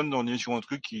 sur Bitcoin, on est sur un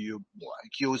truc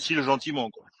qui oscille gentiment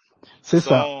quoi. C'est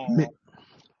ça. Sans, Mais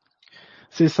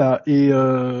c'est ça. Et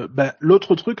ben,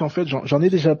 l'autre truc, en fait, j'en ai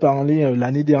déjà parlé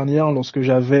l'année dernière lorsque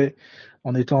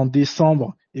on était en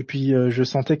décembre, et puis je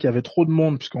sentais qu'il y avait trop de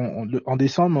monde, puisqu'en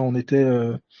décembre, on était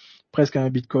presque à un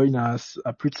Bitcoin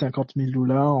à plus de 50 000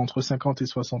 dollars, entre 50 et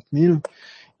 60 000,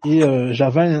 et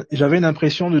j'avais une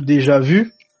impression de déjà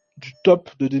vu du top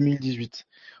de 2018.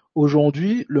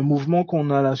 Aujourd'hui, le mouvement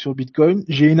qu'on a là sur Bitcoin,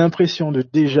 j'ai une impression de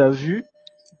déjà vu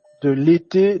de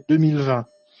l'été 2020.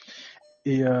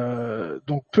 Et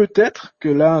donc peut-être que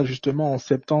là, justement, en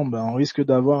septembre, on risque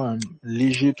d'avoir un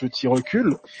léger petit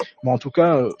recul. Mais en tout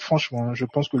cas, franchement, je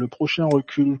pense que le prochain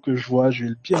recul que je vois, je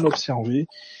vais bien l'observer.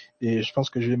 Et je pense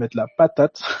que je vais mettre la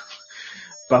patate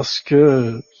parce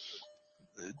que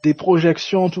des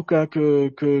projections, en tout cas,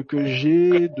 que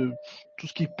j'ai, de tout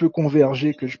ce qui peut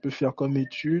converger, que je peux faire comme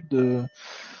étude,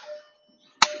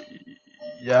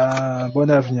 il y a un bon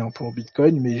avenir pour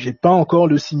Bitcoin, mais j'ai pas encore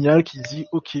le signal qui dit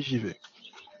OK, j'y vais.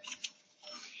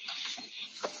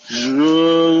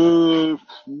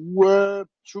 Ouais,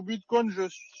 sur Bitcoin, je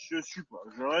suis pas.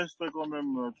 Je reste quand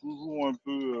même toujours un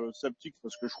peu sceptique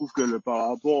parce que je trouve que par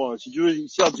rapport, si tu veux,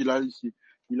 certes, il a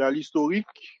l'historique,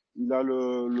 il a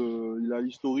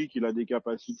l'historique, il a des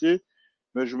capacités,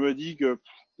 mais je me dis que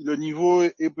le niveau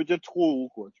est peut-être trop haut,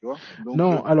 quoi, tu vois. Donc,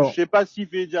 Non, je alors, sais pas si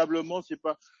véritablement c'est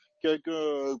pas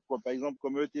quelqu'un, quoi, par exemple,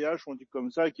 comme ETH, on dit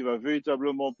comme ça, qui va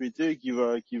véritablement péter, qui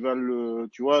va tu vois,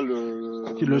 qui le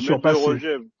le mettre de surpasser.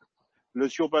 rejet, le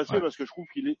surpasser, Ouais. parce que je trouve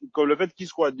qu'il est, comme le fait qu'il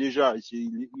soit déjà,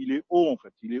 il est haut, en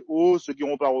fait. Il est haut, ceux qui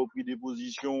n'ont pas repris des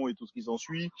positions et tout ce qui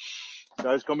s'ensuit, ça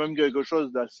reste quand même quelque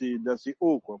chose d'assez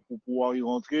haut, quoi, pour pouvoir y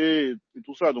rentrer et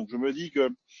tout ça. Donc, je me dis que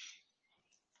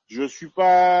je suis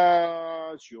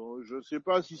pas sûr. Je sais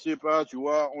pas si c'est pas, tu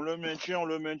vois, on le maintient.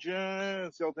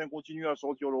 Certains continuent à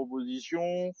sortir leur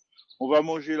position. On va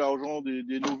manger l'argent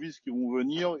des novices qui vont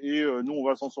venir et nous on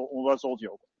va sortir,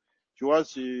 quoi. Tu vois,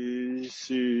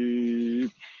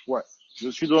 ouais. Je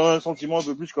suis dans un sentiment un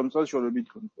peu plus comme ça sur le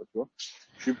Bitcoin, quoi, tu vois.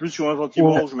 Je suis plus sur un Ouais,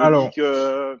 sentiment où je me dis alors,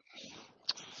 que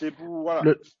c'est pour, voilà.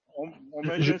 le, On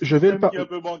maintient un je vais le système pas, qui est un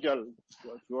peu bancal. Tu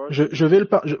vois, je vais le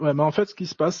pas, ouais, mais en fait, ce qui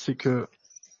se passe, c'est que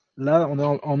là, on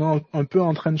est un peu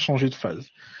en train de changer de phase.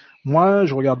 Moi,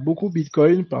 je regarde beaucoup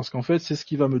Bitcoin parce qu'en fait, c'est ce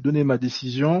qui va me donner ma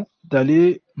décision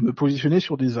d'aller me positionner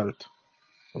sur des alts.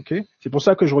 Ok, c'est pour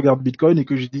ça que je regarde Bitcoin et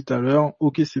que j'ai dit tout à l'heure,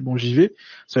 ok, c'est bon, j'y vais.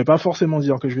 Ça veut pas forcément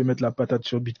dire que je vais mettre la patate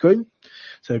sur Bitcoin.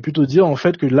 Ça veut plutôt dire en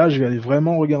fait que là, je vais aller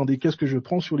vraiment regarder qu'est-ce que je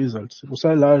prends sur les alts. C'est pour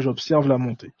ça là, j'observe la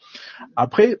montée.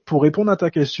 Après, pour répondre à ta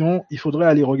question, il faudrait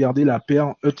aller regarder la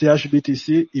paire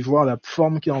ETH-BTC et voir la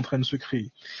forme qui est en train de se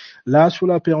créer. Là, sur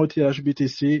la paire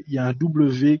ETH-BTC, il y a un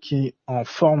W qui est en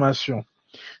formation.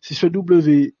 Si ce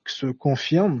W se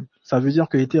confirme, ça veut dire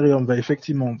que Ethereum va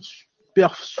effectivement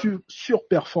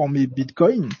surperformer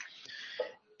Bitcoin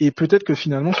et peut-être que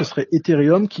finalement ce serait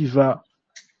Ethereum qui va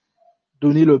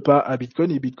donner le pas à Bitcoin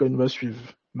et Bitcoin va suivre.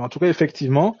 Mais en tout cas,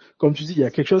 effectivement, comme tu dis, il y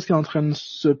a quelque chose qui est en train de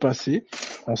se passer.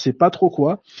 On ne sait pas trop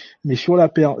quoi, mais sur la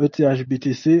paire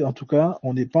ETH-BTC, en tout cas,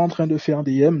 on n'est pas en train de faire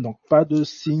des M, donc pas de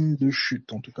signe de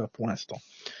chute, en tout cas pour l'instant.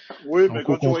 oui, mais Donc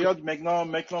au quand tu contraire, regardes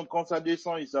maintenant, quand ça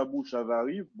descend et ça bouge, ça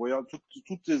varie. Regarde,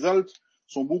 toutes ces altes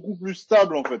sont beaucoup plus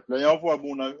stables, en fait. La dernière fois,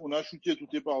 bon, on a shooté, tout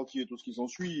est parti et tout ce qui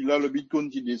s'ensuit. Là, le Bitcoin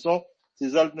qui descend,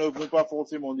 ces altes ne vont pas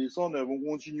forcément descendre, elles vont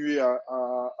continuer à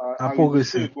à résister,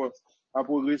 progresser. quoi, à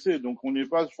progresser. Donc, on n'est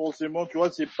pas forcément, tu vois,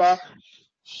 c'est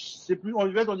plus, en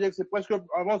fait, on dirait que c'est presque,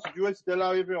 avant, si tu vois, c'était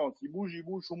la référence. Il bouge,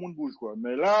 tout le monde bouge, quoi.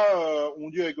 Mais là, on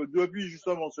dirait que depuis,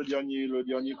 justement, le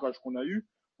dernier crash qu'on a eu,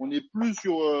 on n'est plus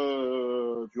sur,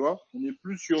 tu vois, on n'est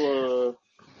plus sur,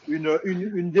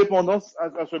 une dépendance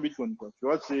à ce Bitcoin, quoi. Tu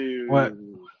vois, Ouais.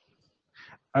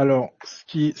 Alors, ce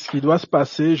qui doit se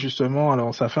passer justement,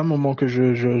 alors ça fait un moment que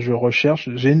je recherche.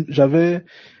 J'avais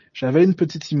une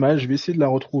petite image, je vais essayer de la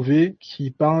retrouver, qui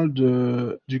parle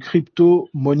du crypto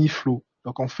money flow.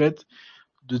 Donc en fait,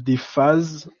 des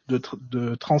phases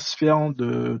de transfert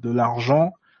de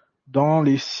l'argent dans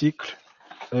les cycles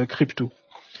crypto.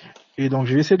 Et donc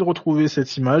je vais essayer de retrouver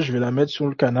cette image, je vais la mettre sur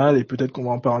le canal et peut-être qu'on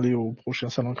va en parler au prochain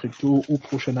salon crypto ou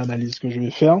prochaine analyse que je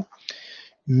vais faire.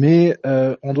 Mais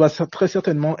on doit très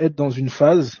certainement être dans une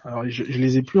phase, alors je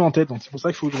les ai plus en tête, donc c'est pour ça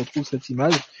qu'il faut que je retrouve cette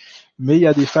image, mais il y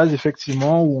a des phases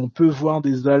effectivement où on peut voir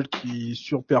des alts qui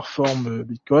surperforment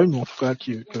Bitcoin, ou en tout cas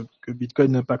que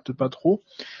Bitcoin n'impacte pas trop,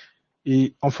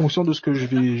 et en fonction de ce que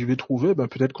je vais trouver, ben,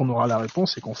 peut-être qu'on aura la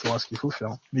réponse et qu'on fera ce qu'il faut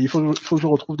faire. Mais il faut que je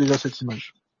retrouve déjà cette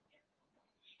image.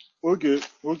 ok,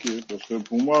 ok, parce que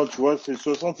pour moi, tu vois, c'est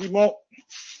ce sentiment,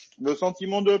 le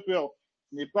sentiment de peur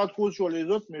n'est pas trop sur les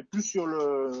autres, mais plus sur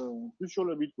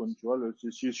le Bitcoin, tu vois,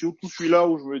 c'est surtout celui-là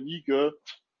où je me dis que,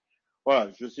 voilà,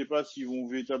 je sais pas s'ils vont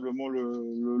véritablement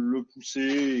le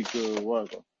pousser et que, voilà,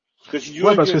 quoi. Parce que si tu Ouais,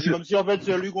 veux, parce que c'est c'est comme si, en fait,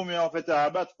 c'est lui qu'on met, en fait, à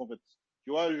abattre, en fait.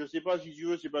 Tu vois, je sais pas si tu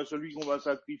veux, c'est pas celui qu'on va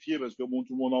sacrifier parce que bon,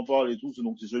 tout le monde en parle et tout,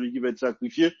 donc c'est celui qui va être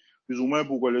sacrifié, plus ou moins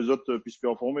pour que les autres puissent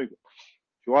performer, quoi.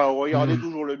 Tu vois, regardez hmm.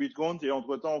 toujours le Bitcoin et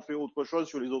entre-temps, on fait autre chose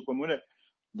sur les autres monnaies.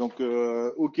 Donc,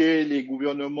 ok, les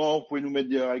gouvernements, vous pouvez nous mettre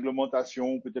des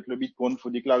réglementations, peut-être le Bitcoin, faut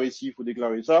déclarer ci, faut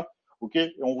déclarer ça. Ok,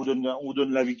 et on vous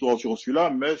donne la victoire sur celui-là,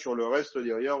 mais sur le reste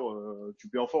derrière, tu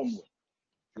performes.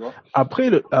 tu vois. Après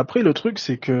le truc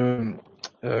c'est que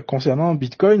concernant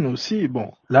Bitcoin aussi,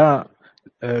 bon là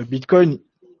Bitcoin,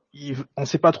 on ne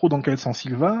sait pas trop dans quel sens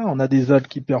il va. On a des alts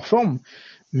qui performent,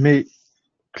 mais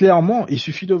clairement, il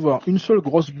suffit de voir une seule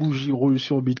grosse bougie rouge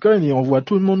sur Bitcoin et on voit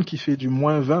tout le monde qui fait du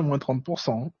moins 20, moins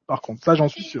 30%. Hein. Par contre, ça j'en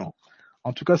suis sûr.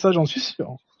 En tout cas, ça j'en suis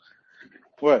sûr.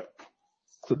 Ouais.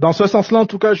 Dans ce sens-là, en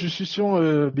tout cas, je suis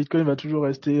sûr, Bitcoin va toujours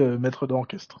rester maître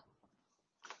d'orchestre.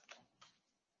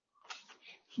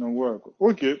 Donc voilà, quoi.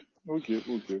 Ok, bon.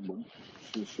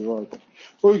 C'est vrai, quoi.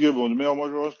 Ok, bon, mais moi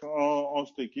je reste en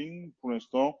staking pour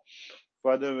l'instant.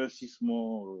 Pas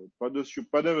d'investissement, pas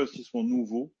d'investissement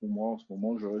nouveau pour moi en ce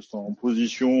moment. Je reste en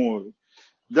position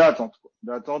d'attente, quoi.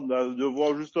 D'attente, de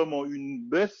voir justement une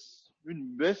baisse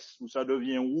où ça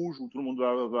devient rouge, où tout le monde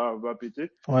va péter,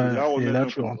 et Ouais, là et remettre là un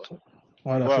tu coup, quoi. rentres.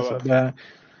 Voilà, c'est ça. Voilà. Ben,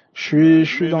 je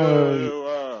suis Mais dans le...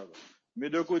 voilà. Mais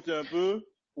de côté un peu,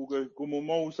 qu'au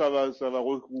moment où ça va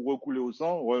recouler au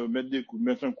sang,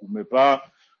 mettre un coup. Mais pas,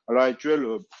 à l'heure actuelle,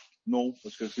 non,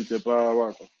 parce que c'était pas,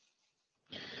 voilà, quoi.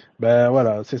 Ben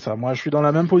voilà, c'est ça. Moi, je suis dans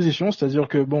la même position, c'est-à-dire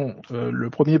que bon, le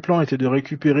premier plan était de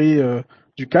récupérer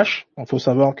du cash. Il faut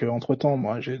savoir qu'entre temps,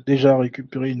 moi, j'ai déjà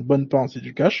récupéré une bonne partie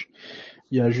du cash.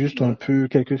 Il y a juste un Ouais. peu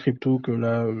quelques cryptos que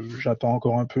là, j'attends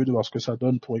encore un peu de voir ce que ça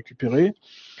donne pour récupérer.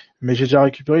 Mais j'ai déjà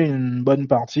récupéré une bonne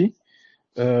partie.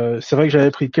 C'est vrai que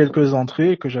j'avais pris quelques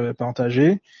entrées que j'avais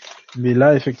partagées, mais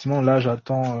là, effectivement, là,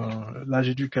 j'attends. Là,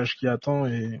 j'ai du cash qui attend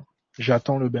et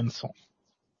j'attends le Benson.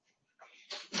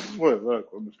 Ouais, voilà,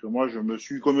 quoi. Parce que moi, je me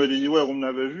suis, comme les ouais, on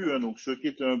avait vu, hein, donc ceux qui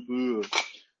étaient un peu,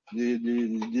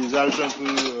 des âges un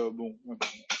peu, bon,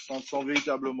 sans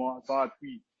véritablement, sans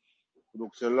appui.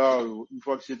 Donc celle-là, une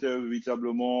fois que c'était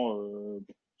véritablement,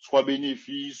 soit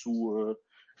bénéfice ou,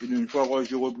 une fois que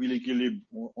j'ai repris l'équilibre,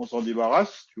 on s'en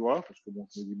débarrasse, tu vois, parce que bon,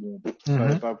 je me dis, bon, ça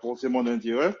n'avait Mhm. pas forcément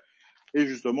d'intérêt. Et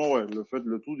justement, ouais,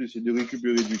 le tout, c'est de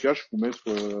récupérer du cash pour mettre,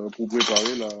 pour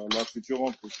préparer la future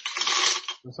rentrée.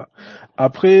 C'est ça.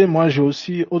 Après, moi, j'ai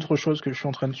aussi autre chose que je suis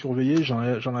en train de surveiller.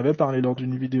 J'en avais parlé lors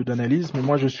d'une vidéo d'analyse, mais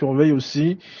moi, je surveille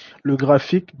aussi le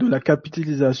graphique de la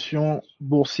capitalisation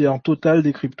boursière totale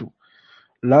des cryptos.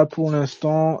 Là, pour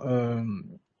l'instant,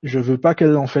 je veux pas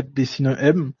qu'elle en fait dessine un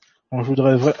M.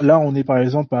 Là, on est par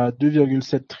exemple à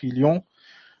 2,7 trillions.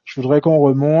 Je voudrais qu'on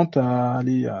remonte à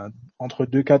aller entre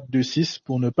 2,4 2,6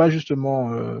 pour ne pas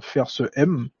justement faire ce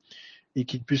M et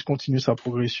qu'il puisse continuer sa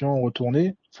progression,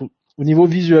 retourner. Au niveau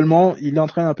visuellement, il est en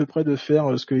train à peu près de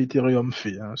faire ce que Ethereum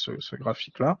fait, hein, ce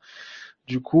graphique-là.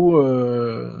 Du coup,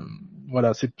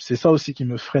 voilà, c'est ça aussi qui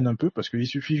me freine un peu parce qu'il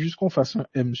suffit juste qu'on fasse un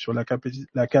M sur la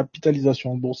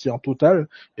capitalisation boursière totale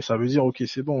et ça veut dire ok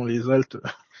c'est bon les altes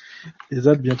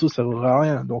bientôt ça vaudra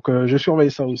rien. Donc je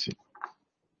surveille ça aussi.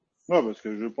 Ouais, parce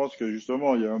que je pense que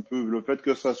justement, il y a un peu le fait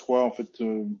que ça soit en fait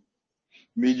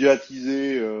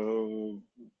médiatisé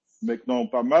maintenant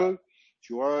pas mal,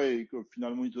 tu vois, et que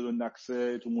finalement ils te donnent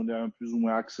accès, tout le monde a un plus ou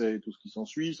moins accès et tout ce qui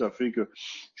s'ensuit, ça fait que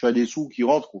tu as des sous qui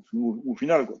rentrent au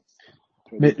final, quoi.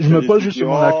 Mais Tu as des sous qui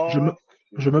rentrent.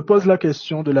 je me pose la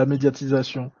question de la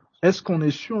médiatisation. Est-ce qu'on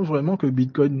est sûr vraiment que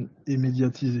Bitcoin est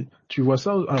médiatisé? Tu vois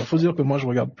ça? Alors faut dire que moi je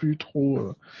regarde plus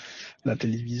trop la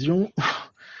télévision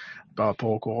par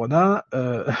rapport au corona,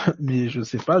 mais je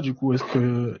sais pas du coup est-ce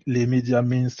que les médias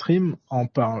mainstream en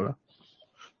parlent?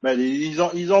 Ben,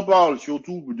 ils en parlent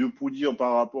surtout pour dire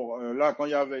par rapport là quand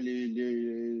il y avait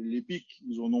les pics,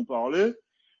 ils en ont parlé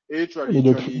et Mais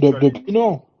depuis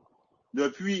non.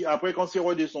 depuis, après, quand c'est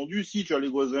redescendu, si tu as les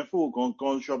grosses infos,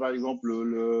 quand tu as par exemple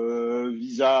le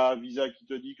Visa qui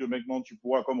te dit que maintenant tu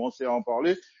pourras commencer à en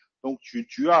parler, donc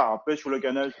tu as après sur le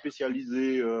canal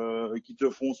spécialisé qui te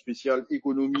font spécial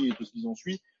économie et tout ce qui en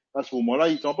suit, à ce moment-là,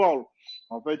 ils t'en parlent.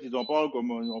 En fait, ils t'en parlent comme,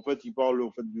 en fait, ils parlent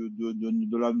en fait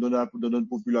de notre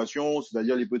population,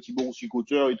 c'est-à-dire les petits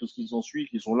boursicoteurs et tout ce qui s'ensuit,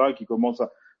 qui sont là, qui commencent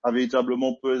à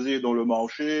véritablement peser dans le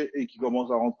marché et qui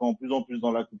commencent à rentrer en plus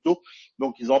dans la crypto.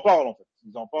 Donc ils en parlent en fait.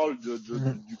 Ils en parlent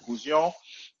du quotient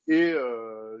et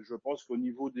je pense au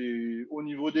niveau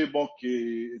des banques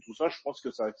et tout ça, je pense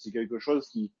que ça c'est quelque chose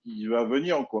qui va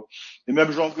venir quoi. Et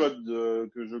même Jean-Claude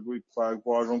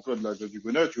pour Jean-Claude là que tu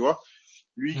connais, tu vois,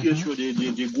 lui qui est Mhm. sur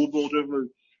des gros portefeuilles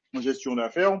en gestion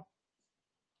d'affaires,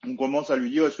 on commence à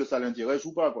lui dire est-ce que ça l'intéresse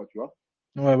ou pas quoi, tu vois.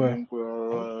 Ouais ouais. Donc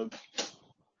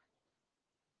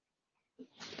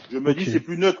je me dis c'est Ok.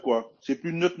 plus neutre quoi, c'est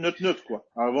plus neutre quoi.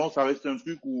 Avant ça restait un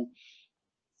truc où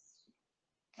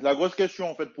la grosse question,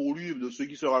 en fait, pour lui, de ce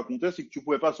qui se racontait, c'est que tu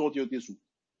pouvais pas sortir tes sous.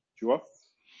 Tu vois?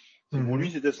 C'est pour Mhm. lui,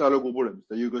 c'était ça le gros problème.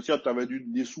 C'est-à-dire que si tu avais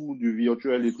des sous, du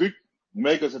virtuel, des trucs,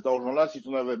 mais que cet argent-là, si tu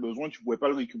en avais besoin, tu pouvais pas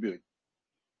le récupérer.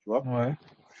 Tu vois? Ouais.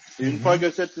 Et une fois que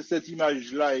cette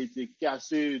image-là a été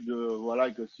cassée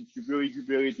voilà, que si tu peux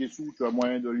récupérer tes sous, tu as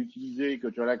moyen de l'utiliser, que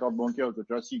tu as la carte bancaire, que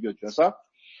tu as ci, que tu as ça,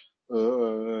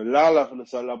 là,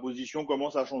 la position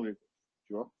commence à changer,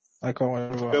 tu vois. D'accord, ouais,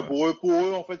 je vois, ouais. Pour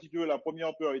eux, en fait, si tu veux, la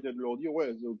première peur était de leur dire,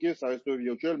 ouais, c'est ok, ça reste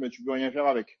virtuel, mais tu peux rien faire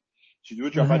avec. Si tu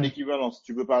veux, tu n'as pas d'équivalence.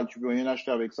 Tu peux rien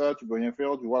acheter avec ça, tu peux rien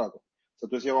faire, voilà, quoi. Ça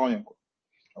te sert à rien, quoi.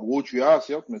 En gros, tu as,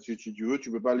 certes, mais si tu veux, tu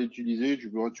peux pas l'utiliser,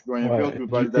 tu peux rien faire, tu Ouais, peux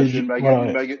pas et t'acheter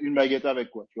voilà, ouais. une baguette avec,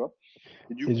 quoi, tu vois.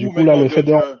 Et du Et du coup, coup, là, maintenant le que fait de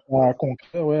tu as, rentrer à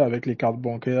concret, ouais, avec les cartes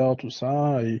bancaires, tout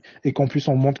ça, et qu'en plus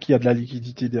on montre qu'il y a de la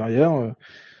liquidité derrière,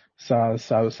 ça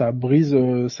brise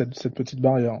cette petite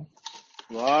barrière.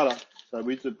 voilà, ça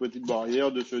abrite cette petite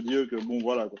barrière de se dire que, bon,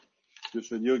 voilà, quoi. De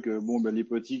se dire que, bon, ben, les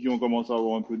petits qui ont commencé à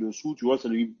avoir un peu de sous, tu vois, ça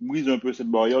lui brise un peu cette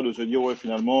barrière de se dire, ouais,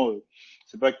 finalement,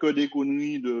 c'est pas que des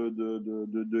conneries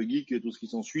de geeks et tout ce qui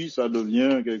s'ensuit, ça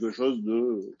devient quelque chose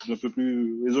d'un peu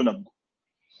plus raisonnable.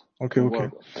 Ok, Donc, ok. voilà,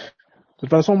 De quoi. toute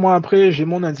façon, moi après, j'ai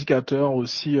mon indicateur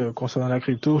aussi concernant la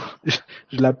crypto.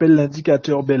 Je l'appelle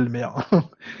l'indicateur belle-mère.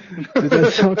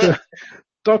 C'est-à-dire que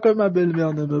tant que ma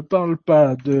belle-mère ne me parle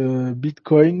pas de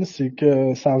Bitcoin, c'est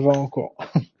que ça va encore.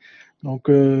 Donc,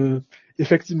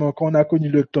 effectivement, quand on a connu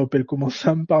le top, elle commençait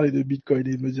à me parler de Bitcoin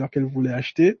et me dire qu'elle voulait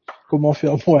acheter. Comment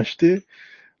faire pour acheter?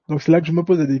 Donc, c'est là que je me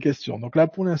posais des questions. Donc là,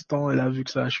 pour l'instant, elle a vu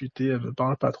que ça a chuté, elle me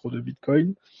parle pas trop de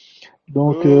Bitcoin.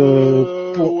 Donc,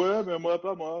 pour... Ouais, mais moi,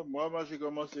 pas moi. Moi, j'ai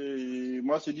commencé,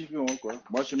 moi, c'est différent, quoi.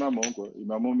 Moi, chez maman, quoi. Et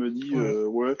maman me dit, Ouais,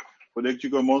 ouais, faudrait que tu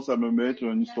commences à me mettre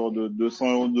une histoire de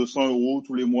 200 euros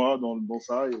tous les mois dans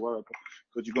ça, et voilà, quoi.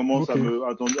 Que tu commences ok.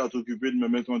 à t'occuper de me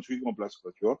mettre un truc en place,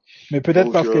 quoi, tu vois. Mais peut-être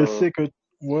Donc, parce qu'elle sait que...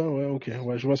 Ouais, ouais, ok.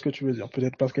 Ouais, je vois ce que tu veux dire.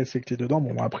 Peut-être parce qu'elle sait que t'es dedans.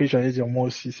 Bon, après, j'allais dire moi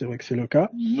aussi, c'est vrai que c'est le cas.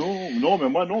 non, non, mais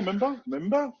moi, non, même pas, même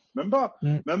pas, même pas,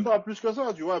 Mm, même pas plus que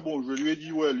ça, tu vois. Bon, je lui ai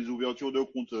dit, ouais, les ouvertures de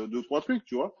compte, deux, trois trucs,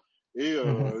 tu vois. Et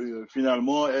mhm.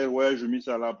 finalement, elle, ouais, je mis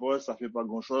ça à la poste, ça fait pas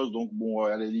grand-chose. Donc, bon,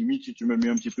 à la limite, si tu me mets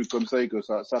un petit truc comme ça et que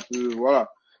ça peut, voilà,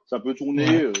 ça peut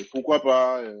tourner, Ouais. pourquoi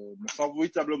pas, sans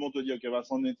véritablement te dire qu'elle va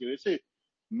s'en intéresser.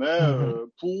 Mais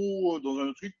Mhm. dans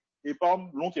un truc, épargne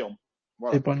long terme. Et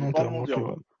Voilà, pas de long épargne terme, long ok, terme.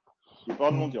 ouais. Je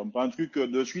parle long Mm. terme, pas un truc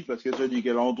de suite parce qu'elle se dit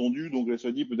qu'elle a entendu, donc elle se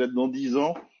dit peut-être dans 10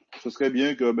 ans, ce serait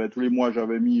bien que ben, tous les mois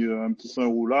j'avais mis un petit 100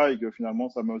 euros là et que finalement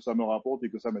ça me rapporte et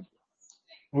que ça m'aide.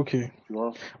 Ok. Tu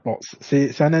vois. Bon,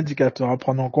 c'est un indicateur à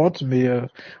prendre en compte, mais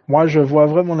moi je vois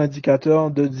vraiment l'indicateur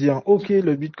de dire ok,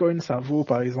 le Bitcoin ça vaut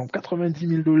par exemple 90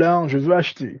 000 dollars, je veux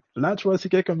acheter. Là, tu vois, si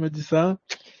quelqu'un me dit ça,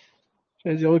 je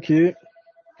vais dire ok,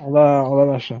 on va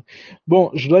machin. Bon,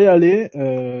 je dois y aller.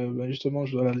 Justement,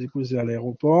 je dois la déposer à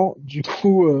l'aéroport. Du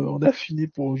coup, on a fini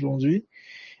pour aujourd'hui.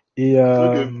 Et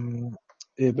Ok.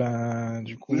 et ben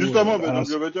du coup, Justement, ben, donc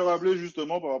je vais te rappeler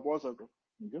justement par rapport à ça. Quoi.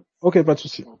 Ok. ok, pas de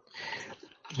souci.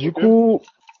 Du Ok. coup,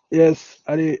 yes,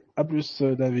 allez, à plus,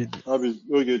 David. Ah, ben,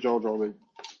 ok, ciao, ciao, bye.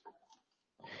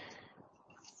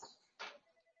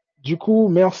 Du coup,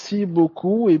 merci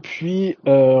beaucoup. Et puis,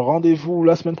 rendez-vous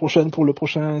la semaine prochaine pour le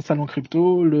prochain salon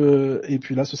crypto. Et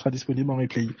puis là, ce sera disponible en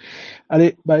replay.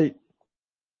 Allez, bye.